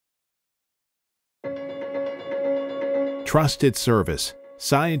trusted service,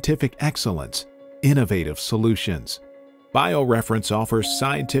 scientific excellence, innovative solutions. BioReference offers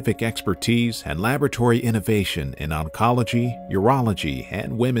scientific expertise and laboratory innovation in oncology, urology,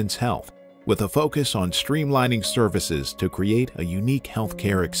 and women's health, with a focus on streamlining services to create a unique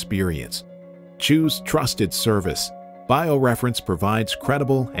healthcare experience. Choose trusted service. BioReference provides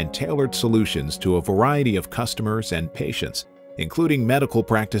credible and tailored solutions to a variety of customers and patients, including medical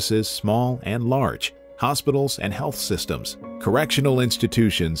practices, small and large, hospitals and health systems, correctional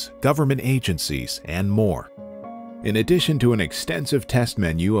institutions, government agencies, and more. In addition to an extensive test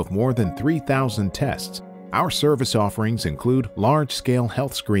menu of more than 3,000 tests, our service offerings include large-scale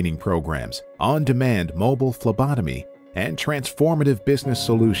health screening programs, on-demand mobile phlebotomy, and transformative business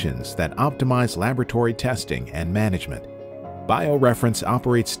solutions that optimize laboratory testing and management. BioReference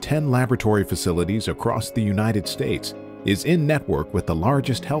operates 10 laboratory facilities across the United States, is in network with the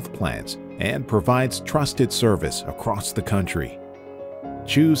largest health plans, and provides trusted service across the country.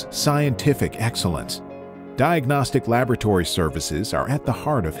 Choose scientific excellence. Diagnostic laboratory services are at the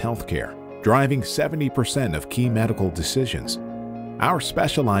heart of healthcare, driving 70% of key medical decisions. Our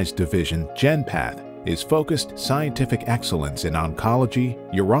specialized division, GenPath, is focused scientific excellence in oncology,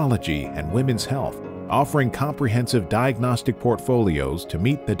 urology, and women's health, offering comprehensive diagnostic portfolios to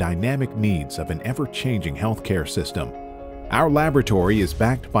meet the dynamic needs of an ever-changing healthcare system. Our laboratory is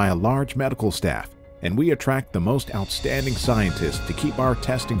backed by a large medical staff, and we attract the most outstanding scientists to keep our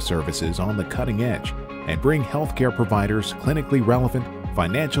testing services on the cutting edge and bring healthcare providers clinically relevant,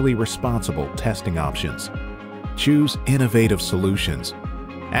 financially responsible testing options. Choose innovative solutions.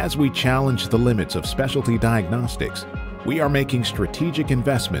 As we challenge the limits of specialty diagnostics, we are making strategic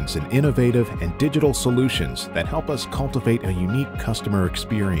investments in innovative and digital solutions that help us cultivate a unique customer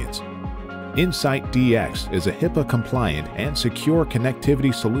experience. Insight DX is a HIPAA-compliant and secure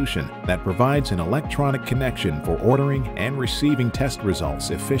connectivity solution that provides an electronic connection for ordering and receiving test results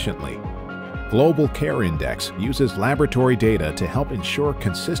efficiently. Global Care Index uses laboratory data to help ensure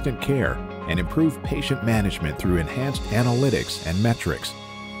consistent care and improve patient management through enhanced analytics and metrics.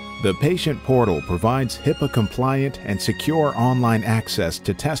 The Patient Portal provides HIPAA-compliant and secure online access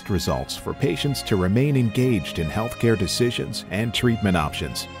to test results for patients to remain engaged in healthcare decisions and treatment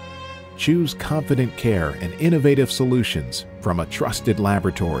options. Choose confident care and innovative solutions from a trusted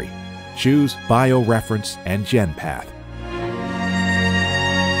laboratory. Choose BioReference and GenPath.